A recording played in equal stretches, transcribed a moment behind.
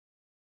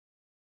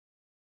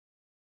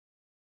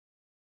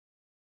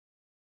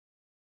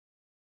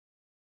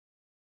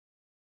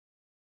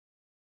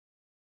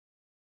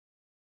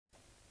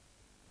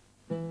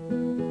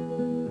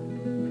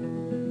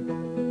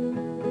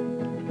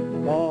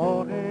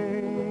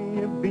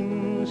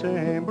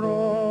sae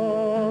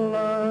braw,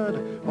 lad,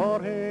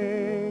 or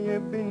hae ye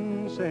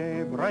been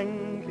sae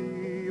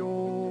branky,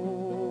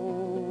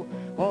 oh?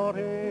 Or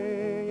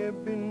hae ye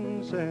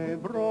been sae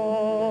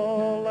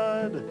braw,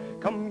 lad,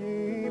 come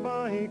ye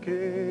by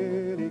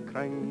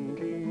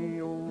Killiecrankie,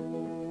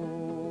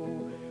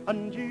 oh?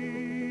 And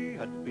ye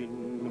had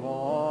been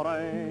where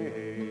I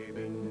hae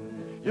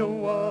been, you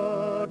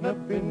wadna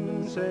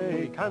been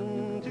sae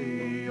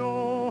canty,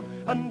 oh?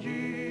 And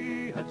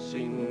ye had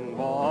seen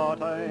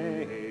what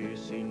I hae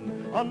seen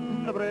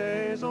on the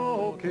braes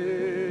o'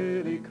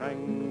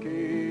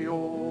 Killiecrankie,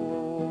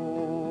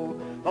 oh.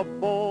 The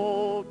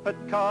bold pit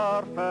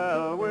car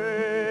fell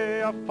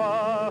way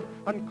afar,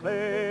 and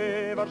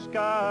clavers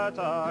gat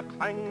a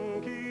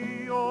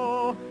clanky,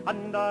 oh.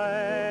 And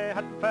I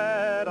had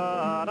fed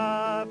an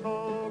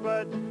apple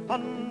bread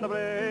on the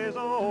braes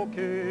o'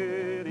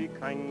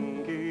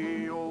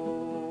 Killiecrankie,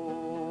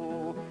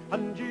 oh.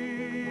 And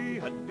ye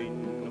had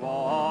been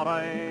where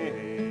I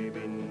hae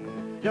been,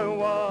 you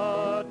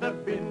wadna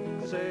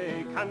been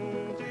sae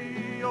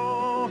canty,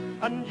 oh.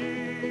 And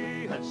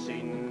ye had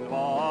seen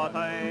what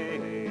I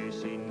hae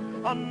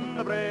seen on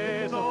the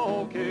braes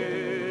o'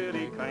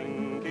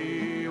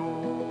 Killiecrankie,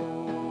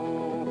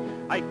 oh.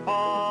 I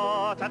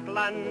fought at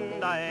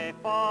land, I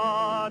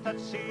fought at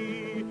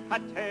sea,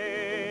 at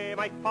hame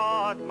I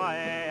fought my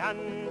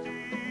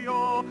auntie,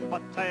 oh.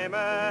 But I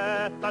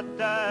met the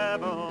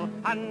devil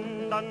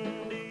and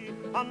Dundee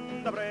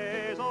on the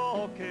braes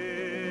o'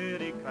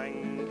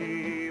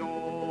 Killiecrankie,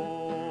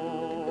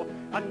 oh.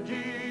 And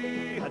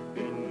ye had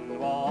been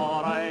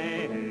where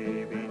I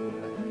hae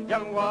been,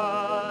 you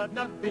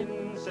wadna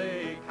been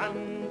sae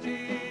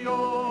canty,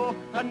 oh.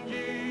 And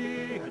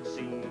ye had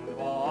seen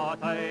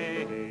what I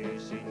hae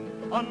seen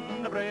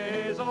on the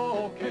braes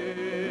o'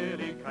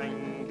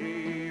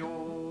 Killiecrankie, oh.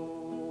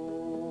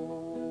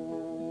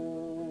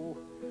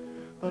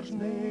 There's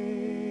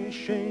nae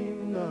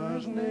shame,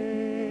 there's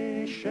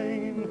nae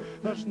shame,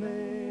 there's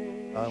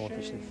nae. I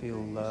obviously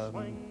feel a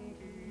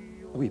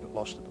wee bit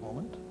lost at the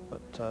moment,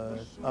 but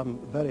I'm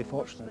very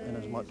fortunate in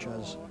as much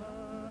as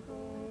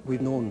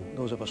we've known,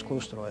 those of us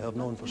close to Roy have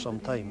known for some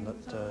time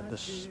that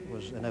this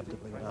was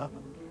inevitably going to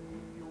happen.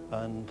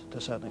 And to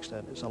a certain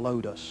extent it's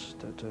allowed us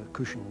to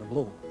cushion the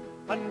blow.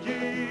 And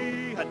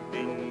ye had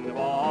been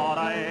where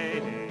I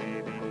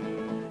hae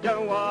been,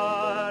 you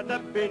wadna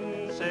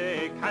been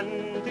sae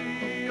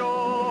canty,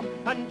 oh.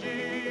 And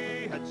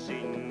ye had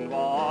seen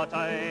what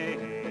I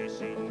hae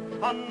seen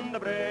on the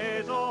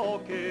braes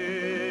o'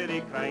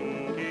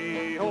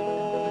 Killiecrankie,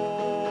 oh.